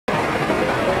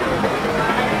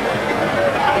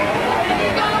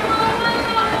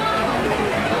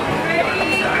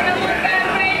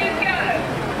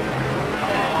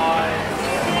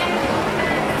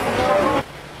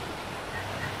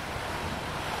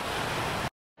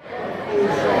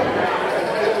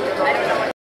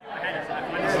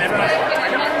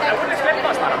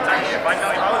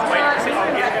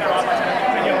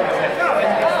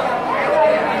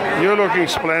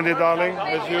looking splendid, darling,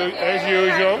 as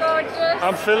usual. Gorgeous.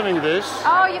 I'm filming this.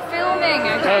 Oh, you're filming.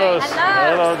 Okay. Hello,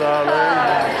 hello, darling.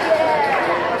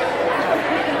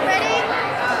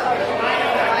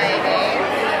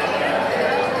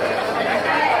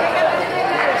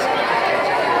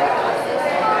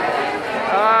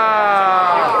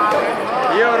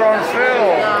 You're on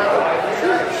film.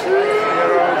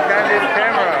 You're on candid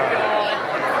camera.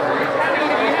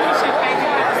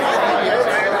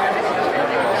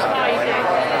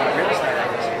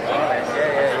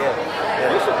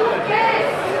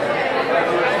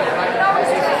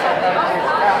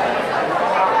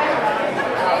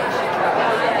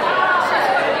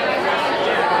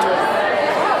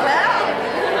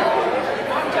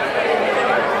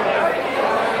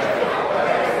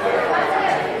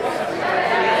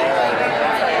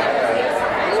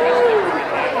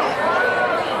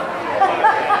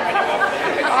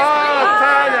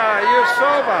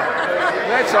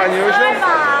 That's unusual.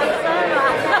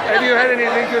 Have you had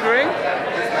anything to drink?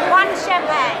 One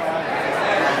champagne.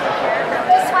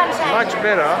 Just one champagne. Much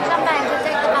better. Champagne to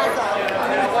take the buzz off.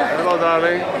 Hello,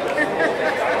 darling.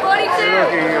 42. You're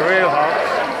looking real hot.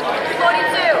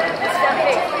 42.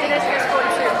 Stephanie. DineshFest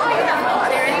 42. Are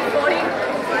there any 42?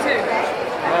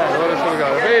 Oh, what is going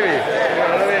on? Baby.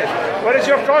 What is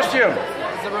your costume?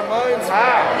 It's the Ramones.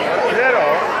 Ah, is that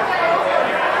all?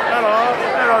 Hello.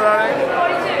 Hello, darling.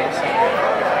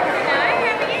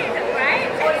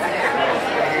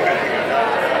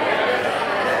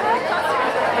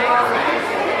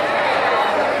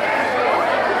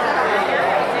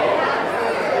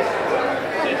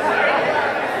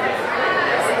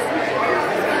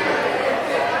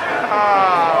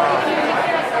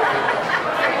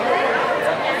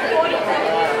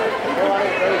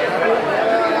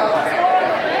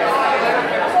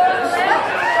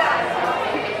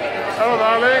 Hello,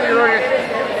 darling.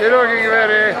 You're looking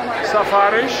very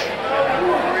safarish.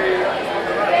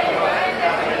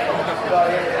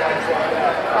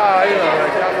 Ah, you know,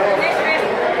 like that.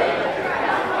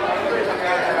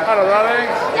 Hello, darling.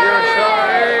 You're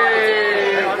shy.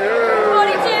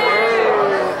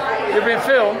 42. You've been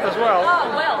filmed as well. Oh,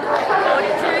 well.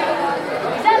 42.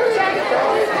 Is that the jacket?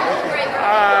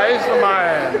 Ah, he's the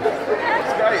man.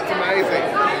 It's great. It's amazing.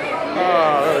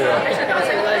 Oh, there we go.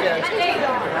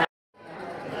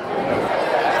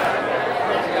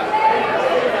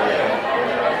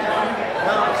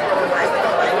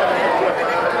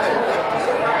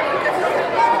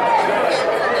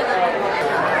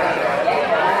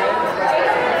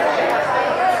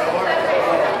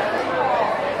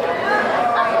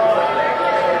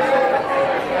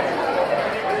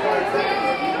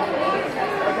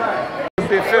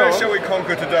 Where shall we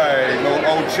conquer today,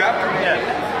 old chap?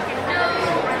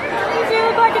 You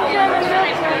look like a German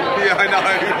milkman. Yeah, I know.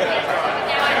 Remember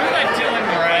that Dylan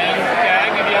Moran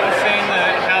gag? Have you ever seen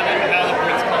how the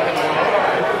Brits conquer the world?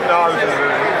 No. It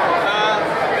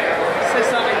says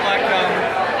something like,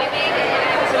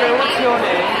 so what's your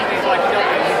name? He's like,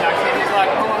 his accent. He's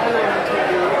like, oh, hello.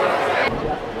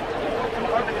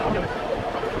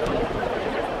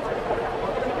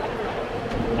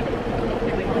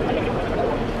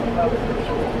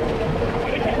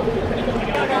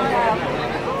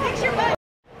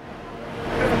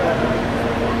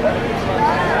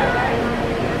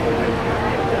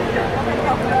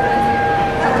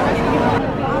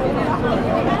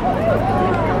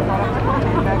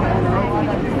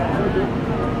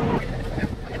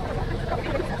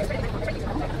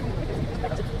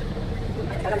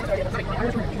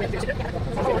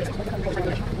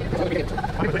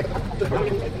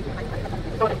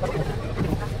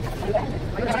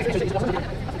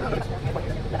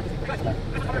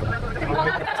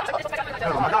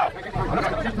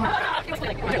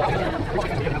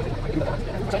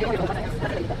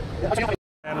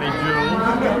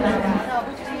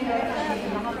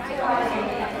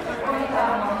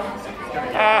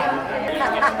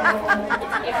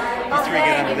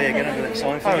 Get under that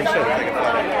sign for me.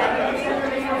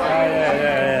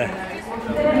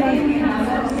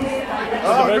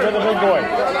 The big boy.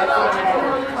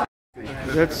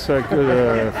 That's a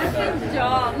good.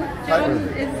 John. John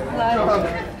is like.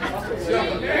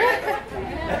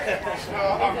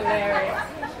 Hilarious.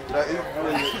 That is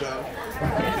brilliant,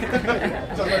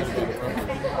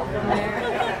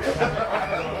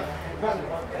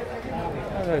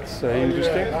 That's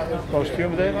interesting.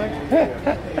 Costume there, like.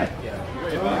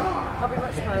 Probably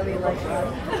much highly like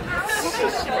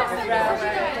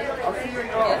I'll see you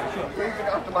please look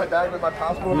after my bag with my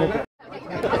passport on it.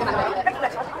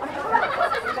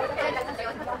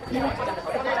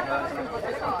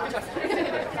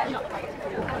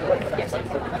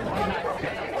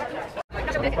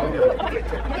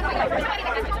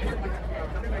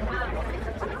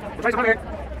 Try some honey.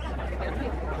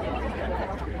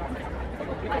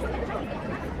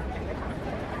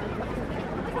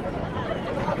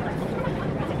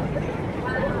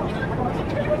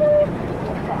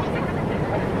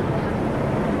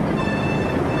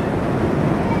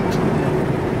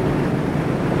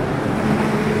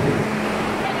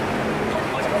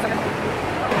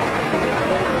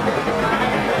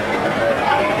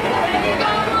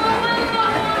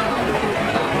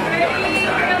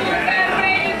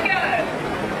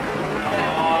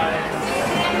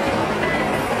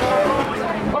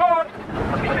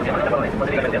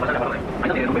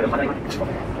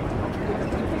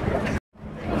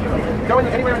 Going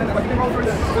anywhere in the roll through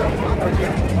the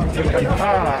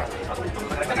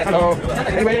hello.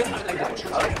 Anyway.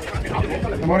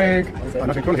 Good morning. Oh,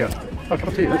 nothing cool here. Oh, a cup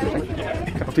of tea, that's interesting.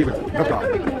 Cup of tea with vodka.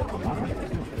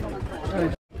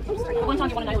 One time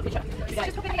you want to know your picture. What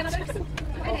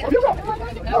have you got?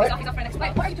 No, he's off for next.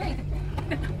 Wait, what are you doing?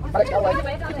 Alex, go away.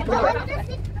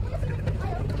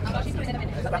 She's coming in a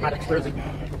minute. Alex, where is he?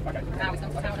 Now he's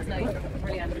not telling us no.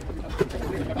 Brilliant.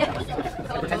 Yeah.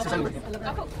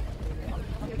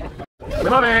 Good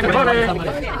morning, good morning.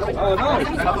 Oh, nice.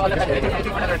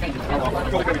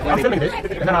 I'm filming it,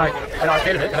 and then I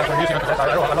edited it, and I'm using it for that. I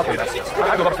love doing that.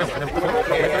 I do a lot of filming.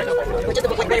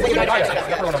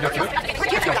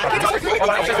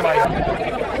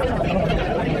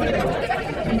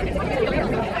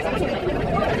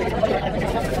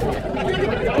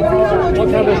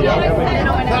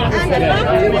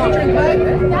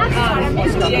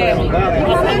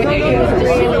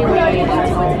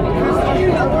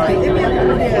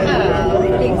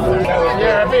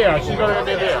 Yeah, beer. She's got a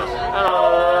beer.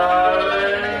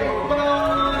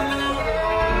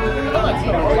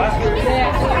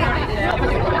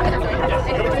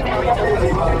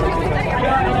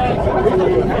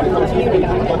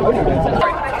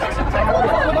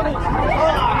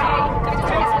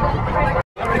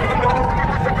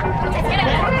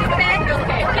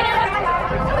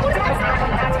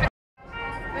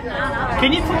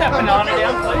 Can you put that banana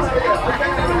down, please?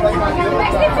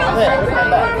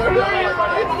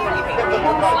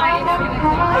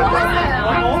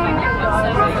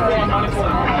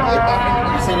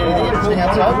 Seen anything interesting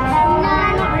outside?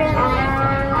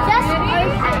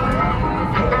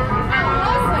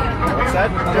 What's that?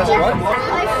 Just what?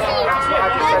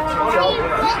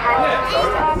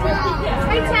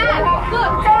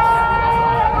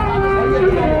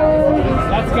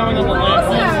 That's going on the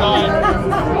left-hand side.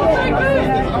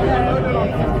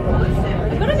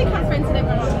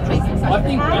 I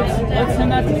think let's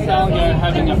send that to Sal and go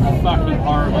having a fucking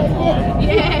horrible time.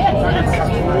 Yeah. It's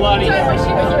bloody. We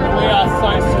are so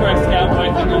stressed out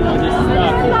waiting on all this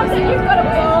stuff. You've got a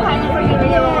ball hanging from your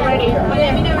ear already.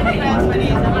 Let me know when the first one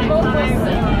is.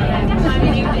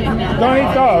 Don't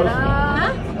eat those.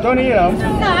 Huh? Don't eat them. No,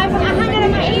 I hung it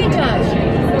on my ear, Josh.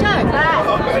 Don't.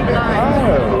 Oh.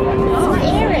 It's my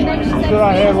earring. Should I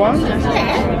have one?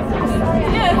 Yeah.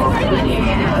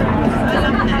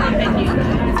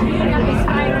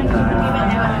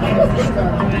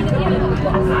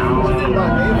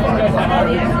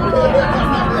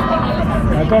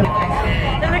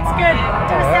 That looks good.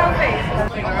 Do a selfie.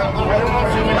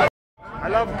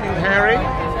 I love King Harry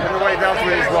and the way he does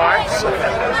with his wives.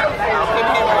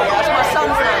 That's my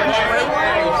son's name, Henry.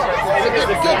 It's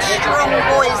a good, strong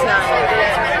boy's name.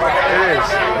 It is.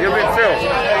 You've been filmed.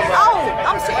 Oh,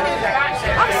 I'm sitting here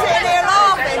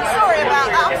laughing. Sorry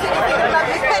about that. I'm sitting here getting a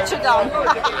lovely picture done.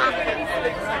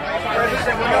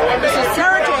 This is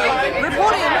Sergey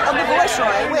reporting on the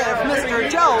voiceover with Mr.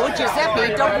 Joe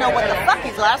Giuseppe. Don't know what the fuck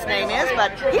his last name is,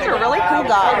 but he's a really cool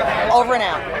guy. Over and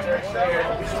out.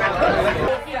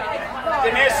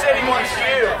 Dinesh said he wants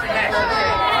you.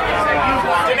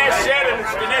 Dinesh said it,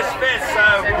 it's DineshFest, so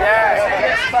yeah,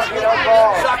 get on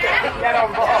board. Suck it. Get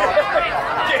on board.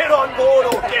 Get on board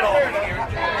or get off.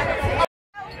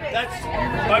 That's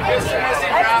my best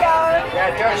message.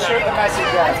 Yeah, don't shoot the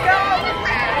messenger. Let's go.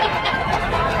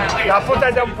 Yeah, put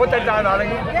that down, darling.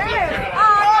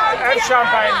 Yeah. And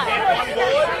champagne.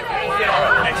 Get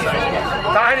on. Next station.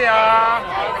 Tanya,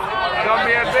 don't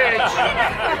be a bitch.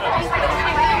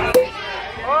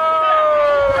 Oh,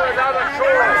 another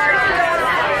chorus.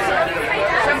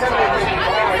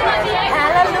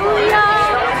 Hallelujah.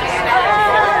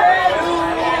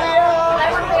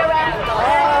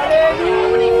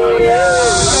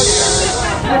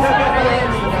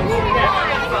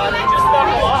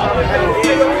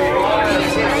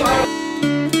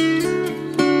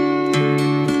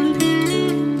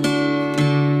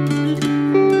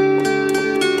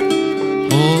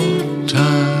 Old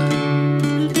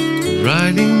time,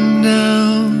 writing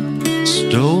down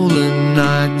stolen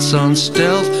nights Knights on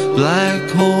stealth, black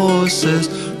horses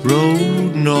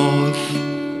rode north.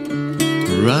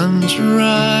 Runs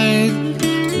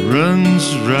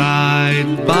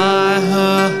right by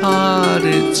her heart.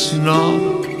 It's not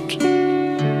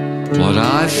what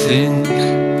I think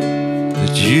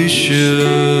that you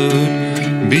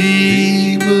should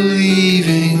be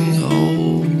believing.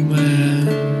 Oh man,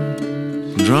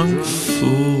 drunk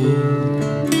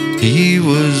fool, he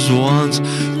was once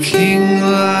king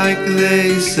like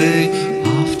they say.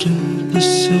 After the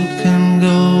silk and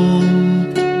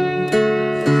gold,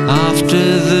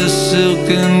 after the silk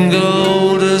and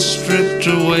gold are stripped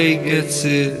away, gets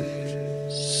it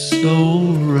so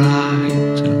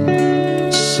right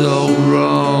and so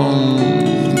wrong.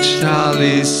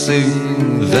 Charlie,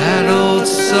 sing that old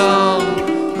song.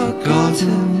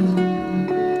 Forgotten,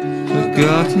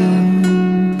 forgotten,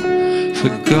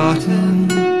 forgotten,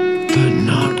 but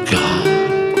not gone.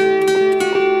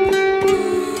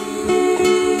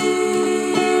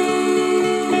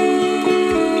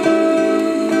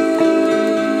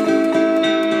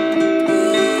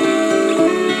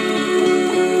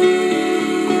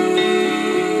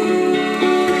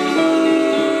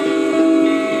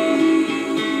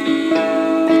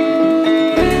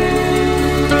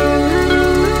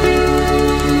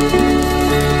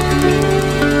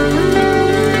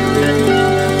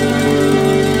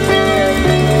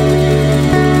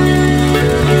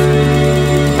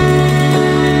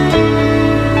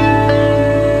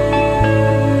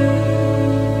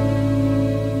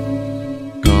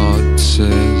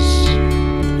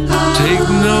 Take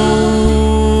no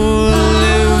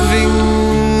living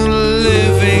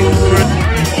breath.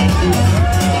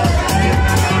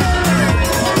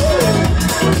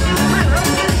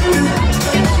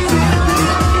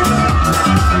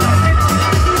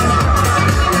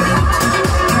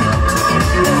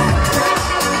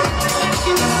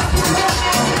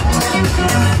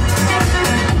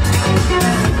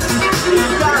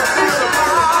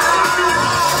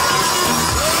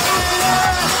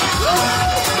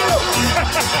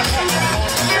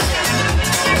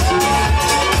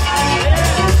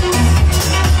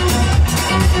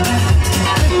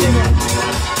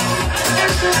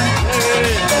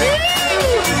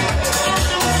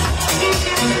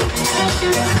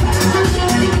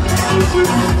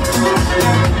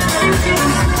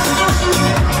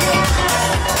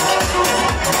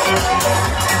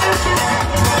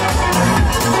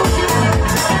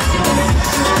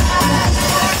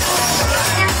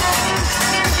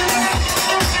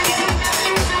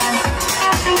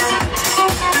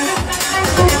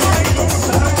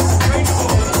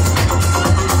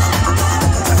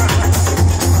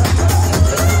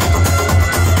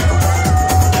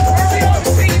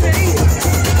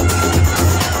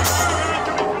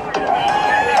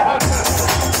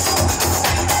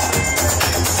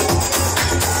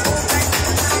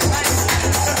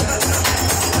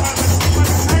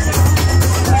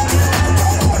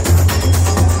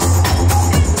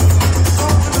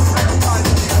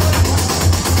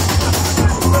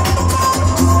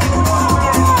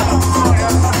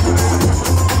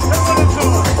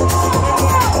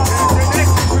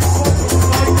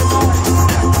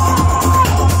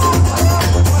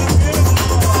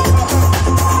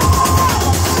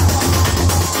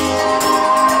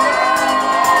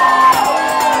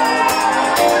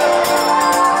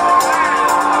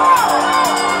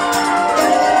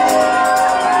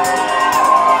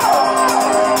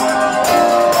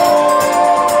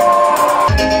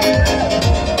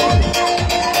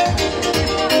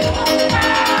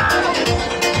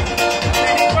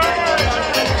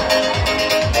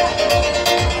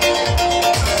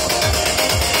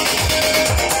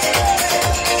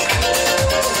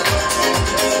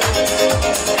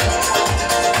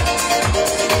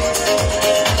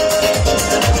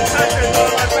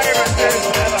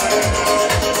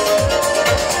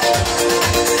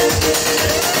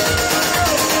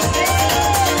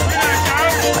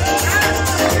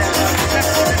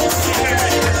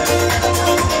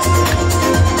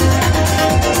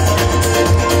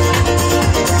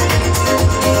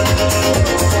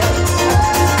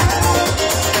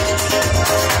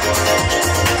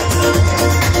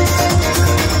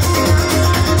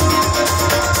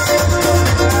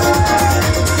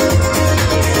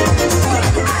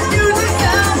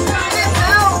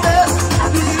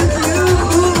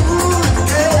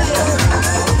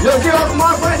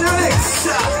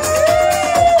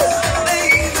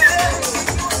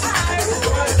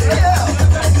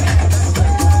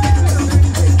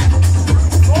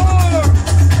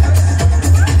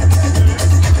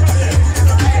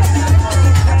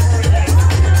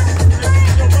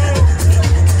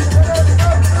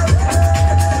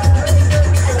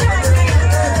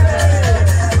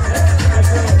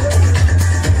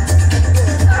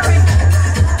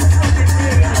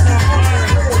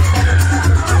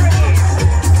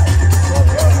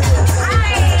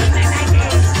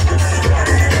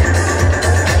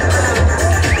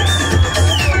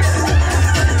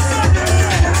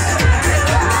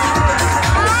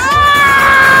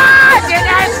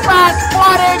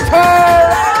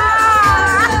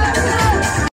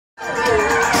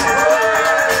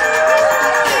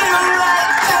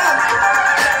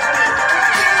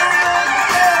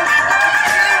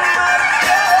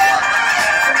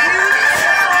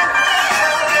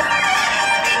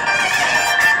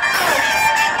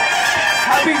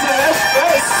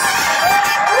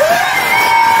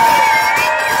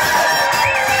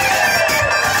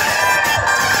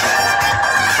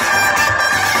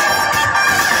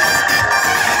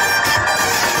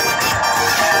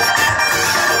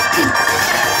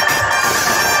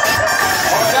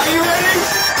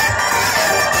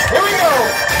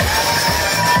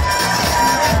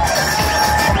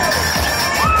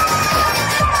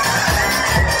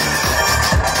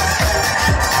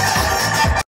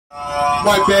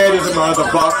 My bed is a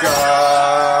motherfucker.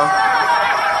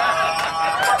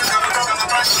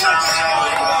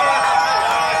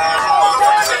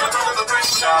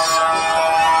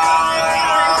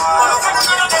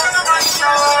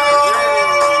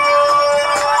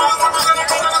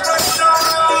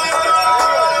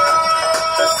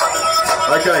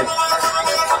 Okay.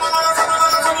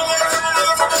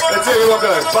 Let's see who will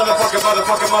go. Motherfucker,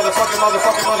 motherfucker, motherfucker,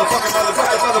 motherfucker, motherfucker, motherfucker,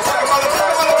 motherfucker,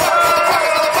 motherfucker.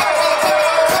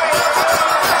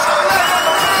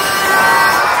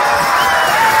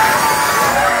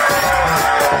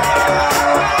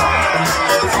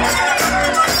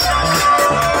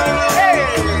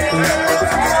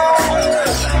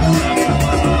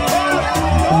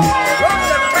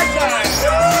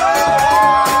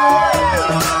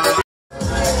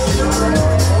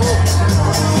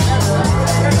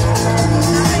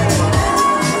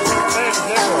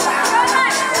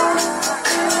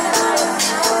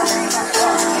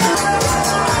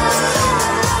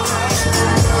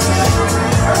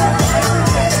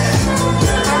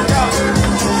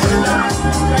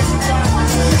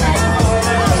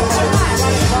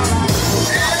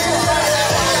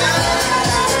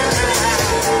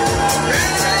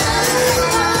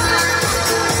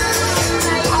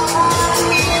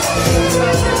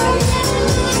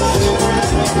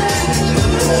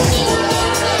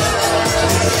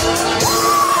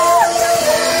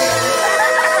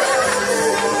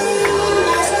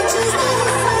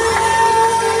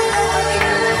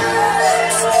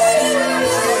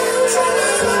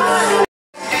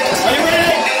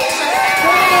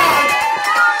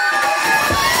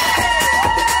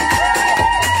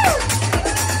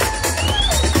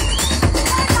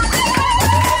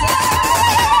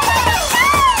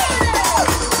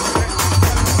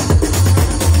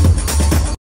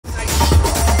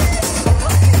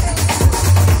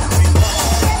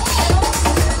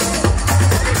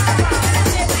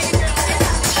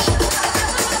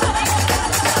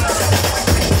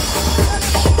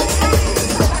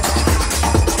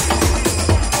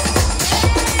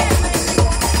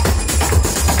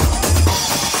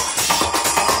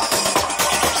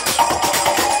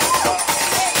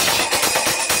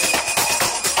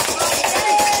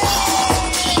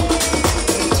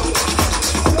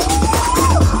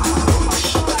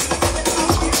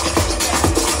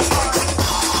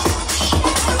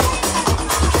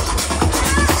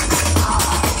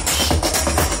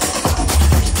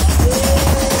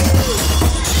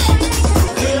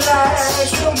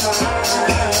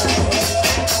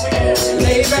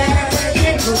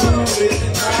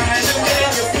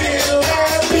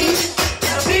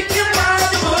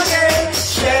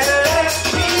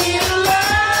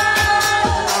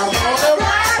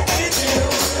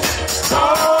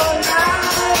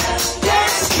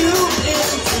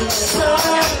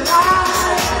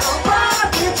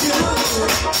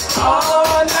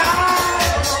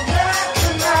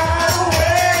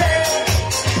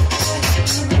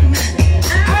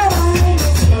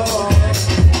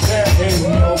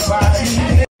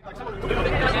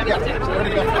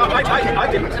 I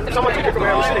didn't. Someone took it from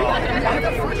where I was sitting.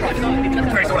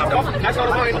 That's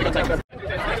all I'm doing.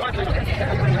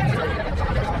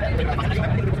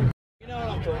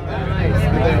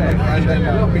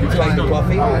 Enjoying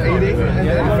coffee, eating,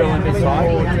 filling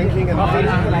inside, drinking and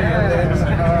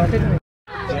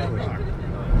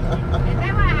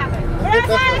That's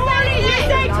why 40, you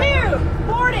say 2.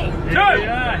 40.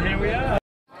 Here we are.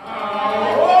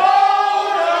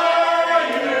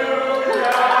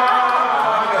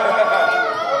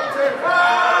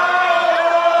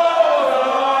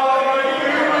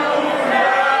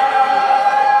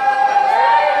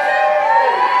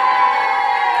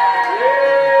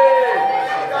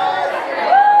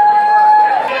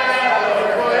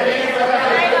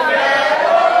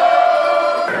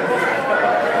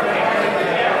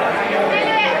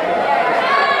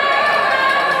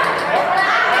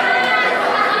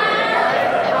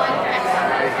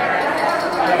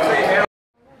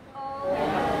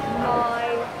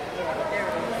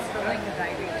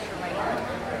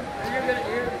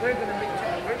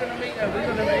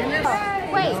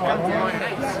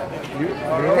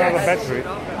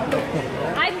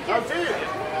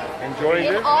 Enjoying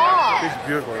it? It's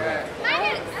beautiful, isn't it?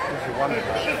 It's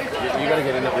wonderful. You got to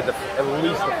get in it with at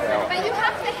least a flower. But you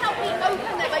have to help me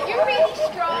open them. Like, you're really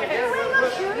strong.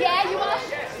 Yeah, you are.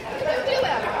 Let's do it.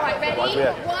 All right, ready?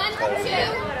 1, 2,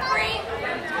 3.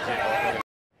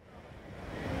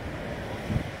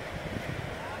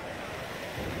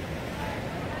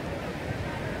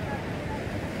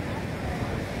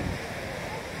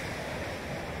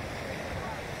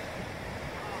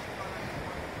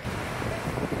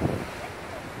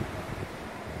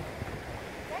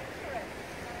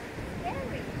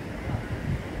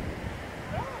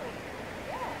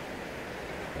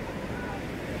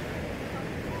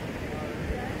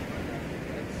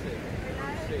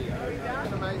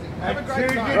 Have a great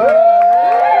time.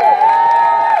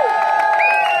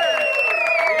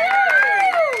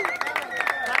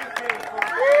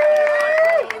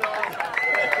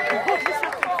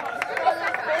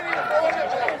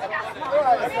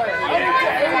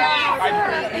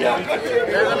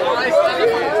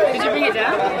 Did you bring it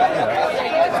down?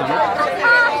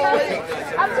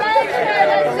 I'm telling you,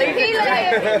 there's tequila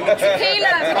here.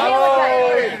 Tequila.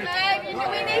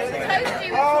 We need to toast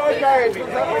you. Oh, okay.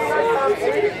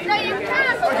 No, you can.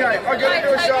 Okay, I'm going to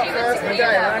do a shot first.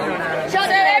 Okay. Shot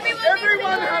at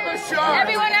Everyone have a shot.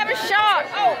 Everyone have a shot.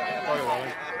 Oh.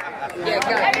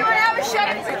 Everyone have a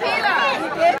shot of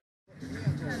tequila.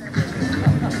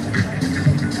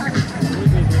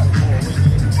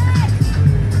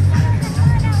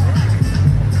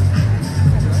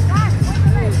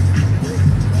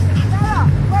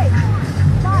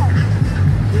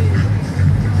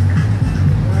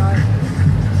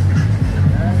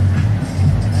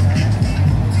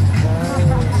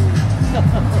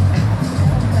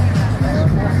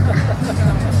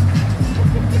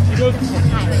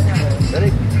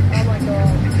 Ready? Oh my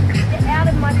god. Get out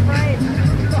of my frame.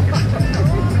 Don't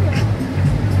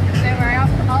worry, I'll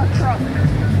crop.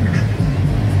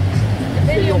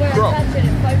 Depending on where I touch it, it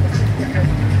focuses different.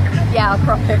 Yeah, I'll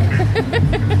crop it.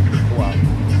 Wow.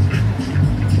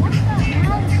 What the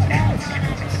hell is that?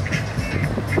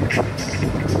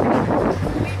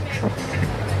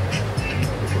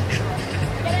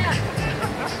 Get out.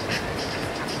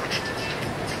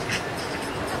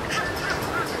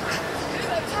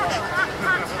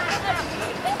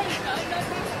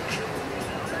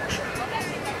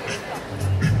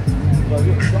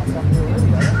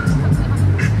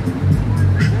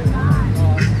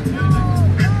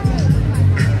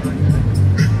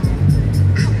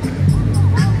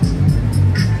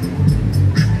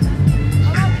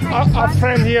 Our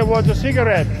friend here wants a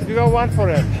cigarette. You got one for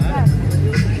him.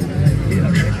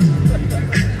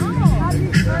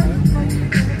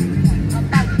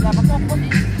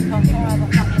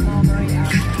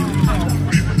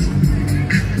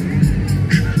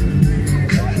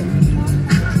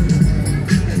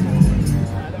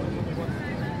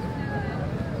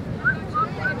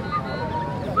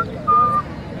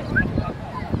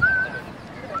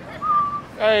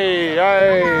 Hey,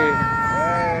 hey.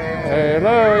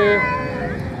 Hello.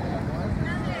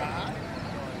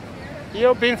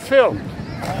 You've been filmed.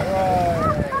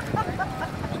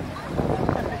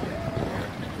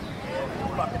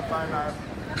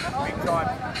 Big time.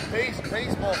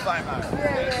 He's more famous.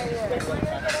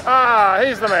 Ah,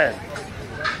 he's the man.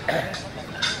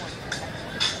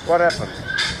 What happened?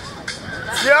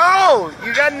 Joe,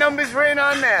 you got numbers written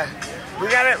on there. We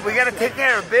gotta take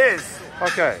care of biz.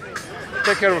 Okay.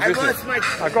 Take care of business.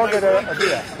 I go get a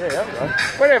beer. Yeah,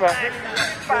 whatever.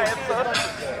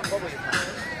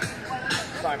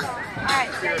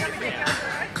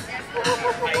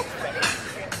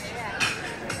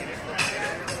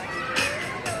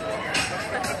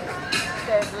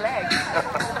 There's legs.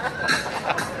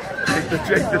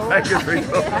 Check the packaging.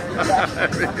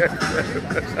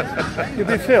 You'll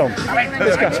be filmed.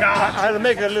 I'll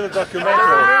make a little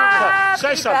documentary.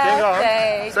 Say something. Go on.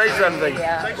 Say something.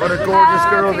 What a gorgeous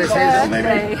girl this is.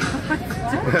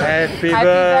 Happy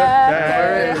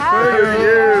birthday to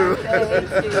you,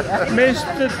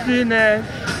 Mr. Dinesh.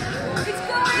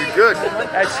 You're good.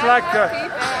 It's like,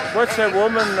 what's that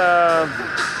woman,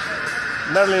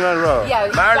 Marilyn Monroe. Yeah,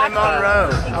 Marilyn Monroe.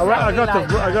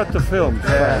 I got the film.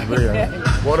 Yeah.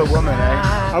 What a woman, eh?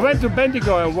 I went to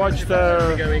Bendigo and watched All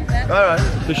right.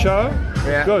 the show.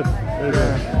 Yeah. Good. Very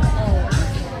good.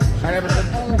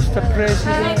 Mr.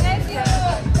 President.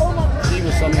 He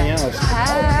was something else.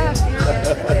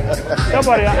 Don't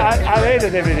worry, I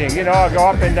rated everything. You know, I go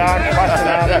up and down, bust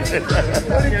around.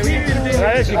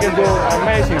 As you can do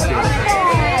amazing things.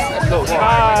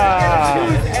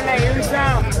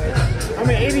 I'm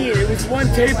an idiot. It was one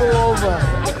table over.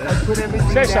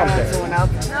 Say something.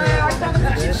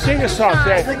 Sing a song.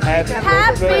 Say, Happy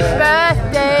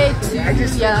birthday to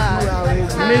you.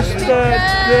 Mr.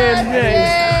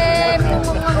 Dinesh.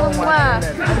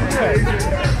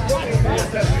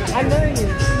 I know you.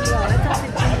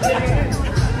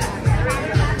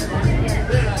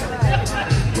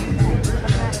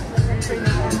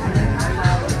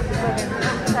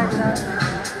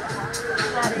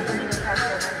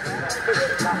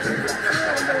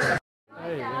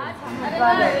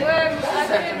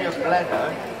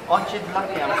 Aren't you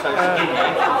lucky I'm so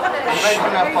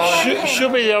skinny?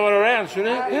 Should be the other way around,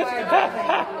 shouldn't it?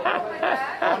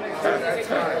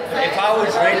 If I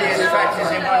was really as fat as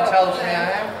everyone tells me I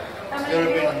am, there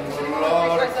would have been a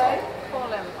lot of... Call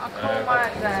him. I'll call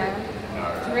Mark then.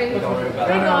 really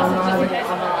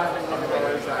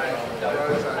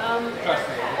Trust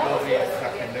me, there'll be a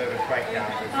fucking nervous breakdown.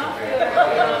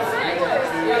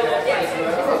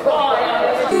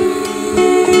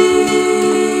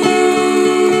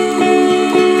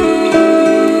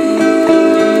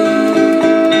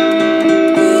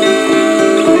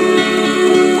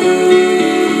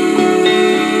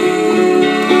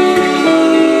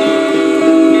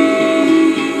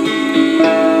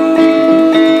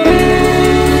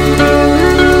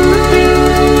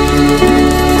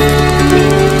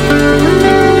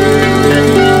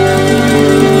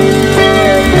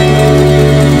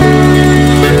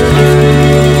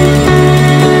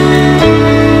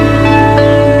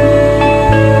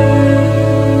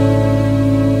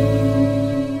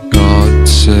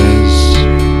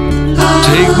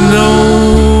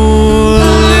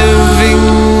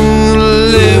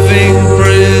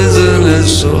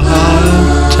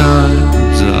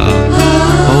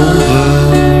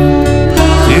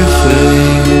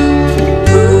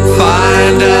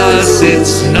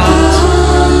 It's not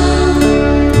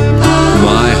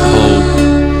my hope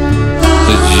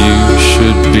that you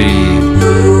should be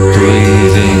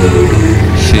breathing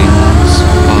things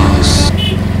past.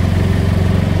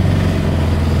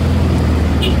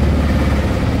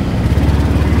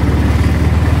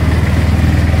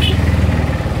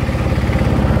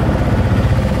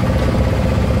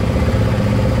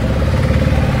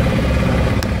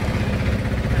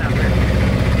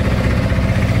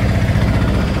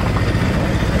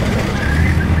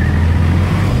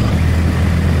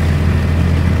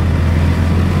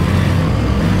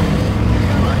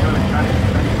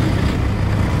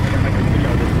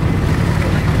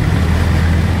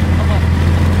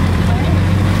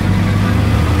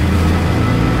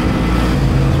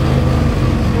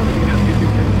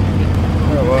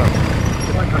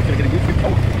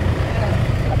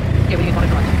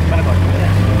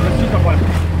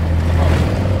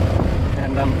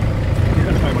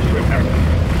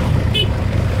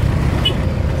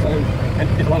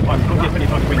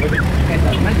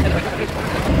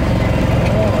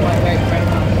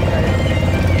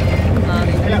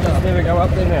 Never go up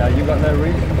there now. You got no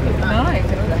reason to. No, I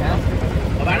can the house.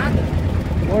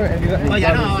 Where have you got any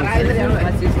brothers?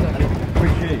 My sister.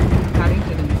 Where's she?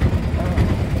 Paddington.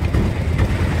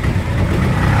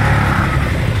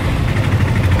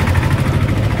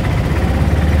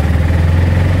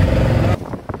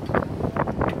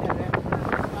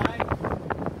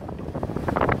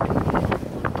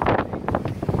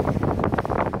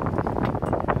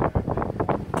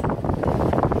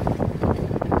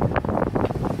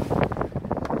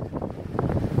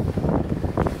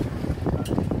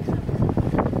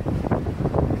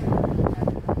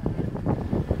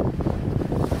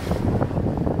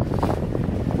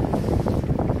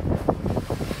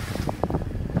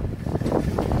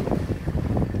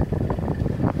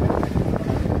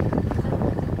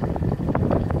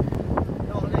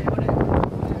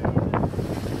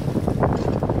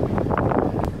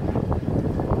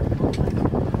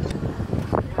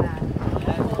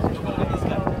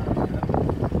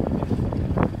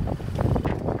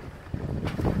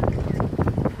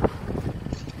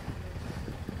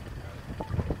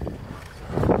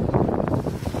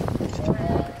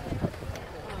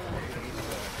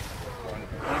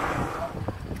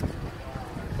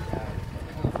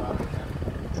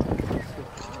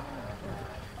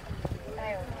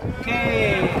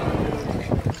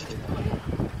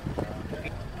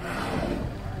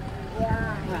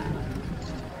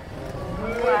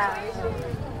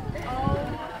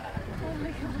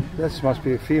 This must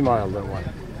be a female, that one.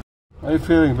 How are you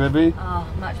feeling, baby? Oh,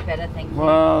 much better, thank you.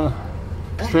 Well,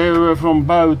 stay away from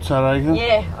boats, I reckon.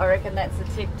 Yeah, I reckon that's the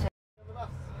tip.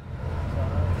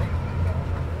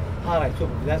 Alright, so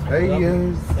that's Hey, lovely.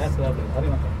 yes. That's lovely.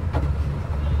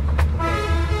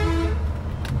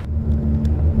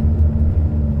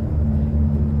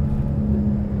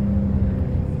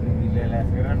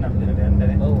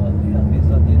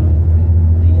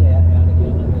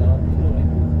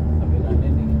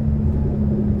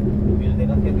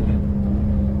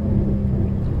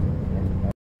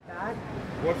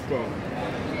 What's wrong?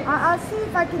 I'll see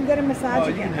if I can get a massage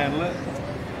You can again. handle it.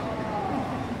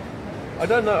 I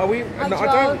don't know. Are we? I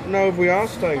don't know if we are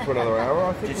staying for another hour.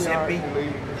 I think Giuseppe. we are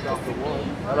leaving just after 1.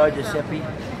 Hello, Giuseppe.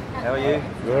 How are you?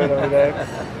 Good over there.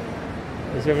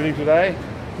 Is everything today?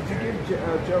 Did you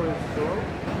give Joe his story?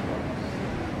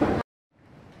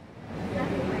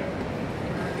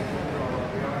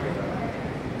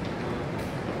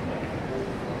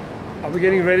 Are we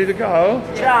getting ready to go?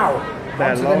 Ciao!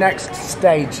 On to the next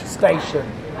station.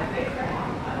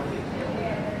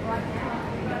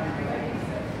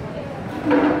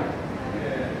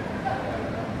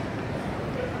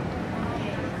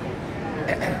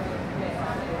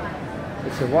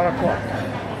 It's at 1 o'clock.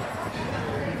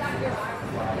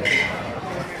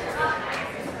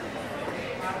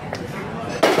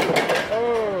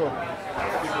 Oh,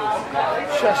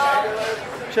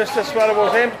 Chester Sweater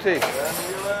was empty.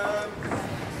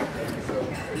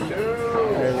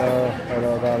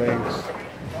 Hello, darlings.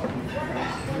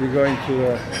 We're going to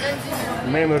the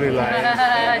memory lane.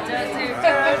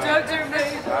 Don't do me.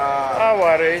 Don't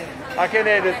worry, I can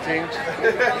edit things.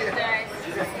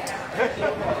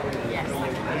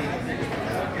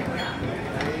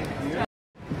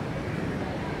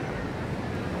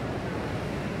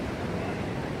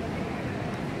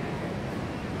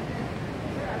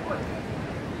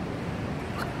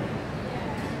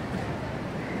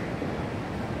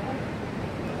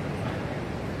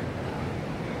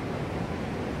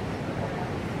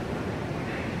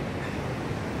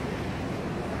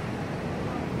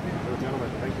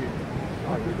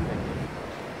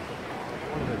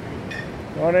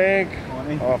 Morning.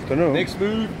 Morning. Afternoon. Next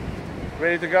move.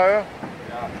 Ready to go?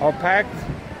 Yeah. All packed.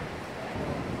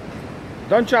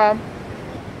 Don't jump.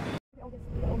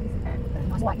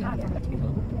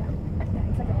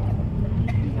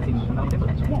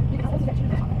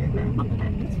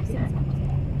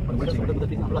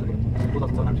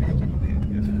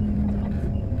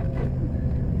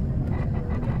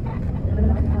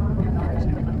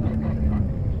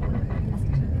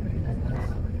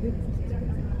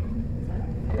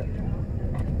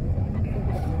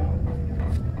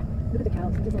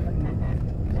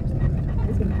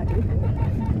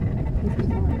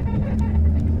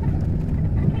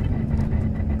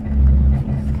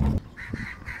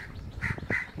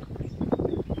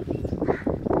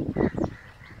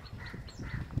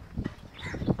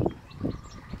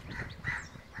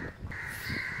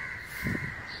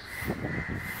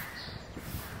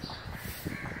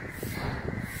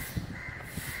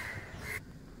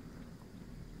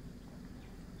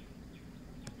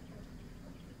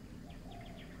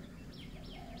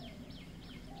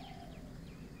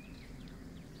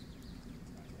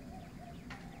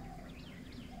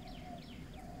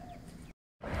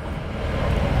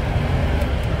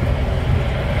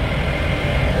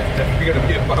 You're gonna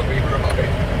be a bumpy ride.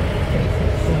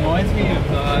 Reminds me of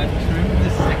the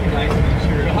second Ace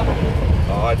Ventura.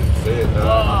 Oh, I didn't see it. No.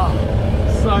 Oh,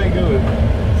 so good,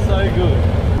 so good.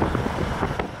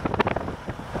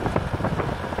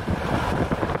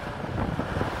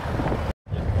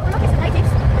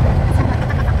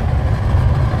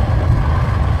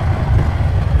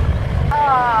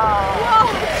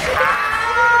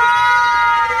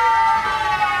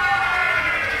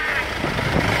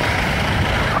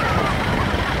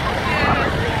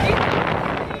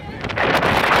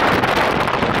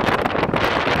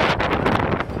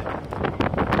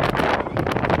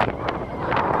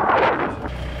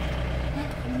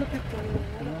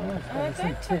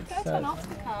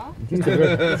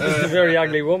 This is a very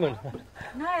ugly woman.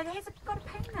 No, he's got a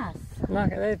penis.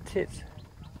 Look at their tits.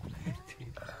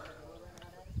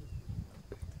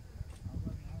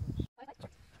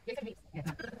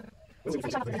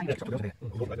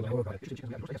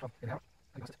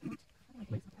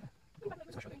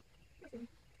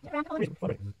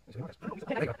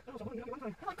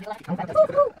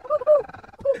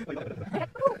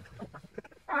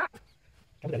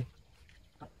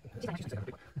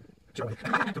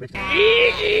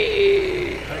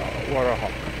 What a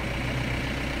hop.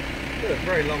 Got a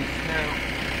very long snout.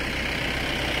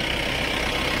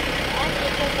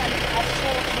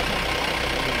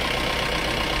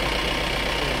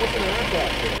 What's in the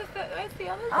Where's the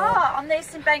others? Oh, on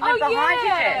this embankment behind you,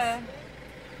 Jess.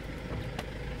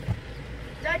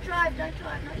 Don't drive, not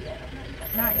yet.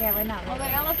 Not yet, we're not. Oh, the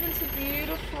elephants are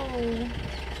beautiful.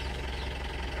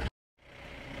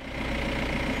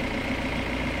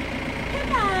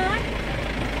 Come on.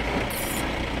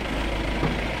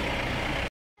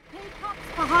 Peacock's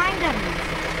behind him.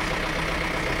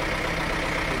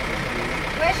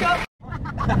 Where's your...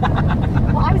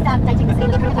 Well, I was dating a New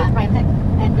Zealand friend,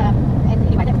 and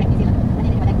anyway, they went to New Zealand, and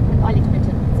anyway, I lived in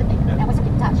Sydney, and we kept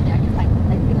in touch, you know, like,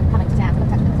 they'd come into town, so I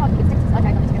touched them, so I keep sticks, so I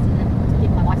drove them to Sydney, to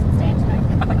give my wife's stand, you know,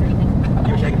 like for evening.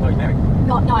 You were shaking while you were married?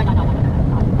 No. It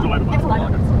was all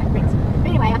over. But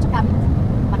anyway, I took my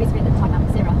best friend at the time,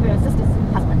 Sarah, her sister's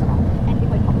husband, and we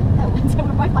went off the hill, and so we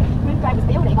were both like, we were this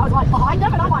building, I was like behind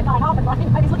him, and I'm like going up, and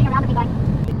he's looking around at me going,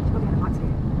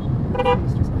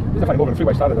 It's a funny moment, the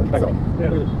freeway started and bang on. Yeah.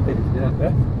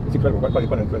 It's incredible, quite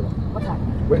incredible. What's that?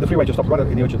 Where the freeway just stopped right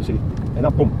in the edge of the city. And now,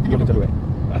 boom, buildings everywhere. Do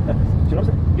you know what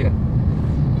I'm saying? Yeah.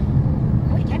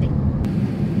 Oh, you can do.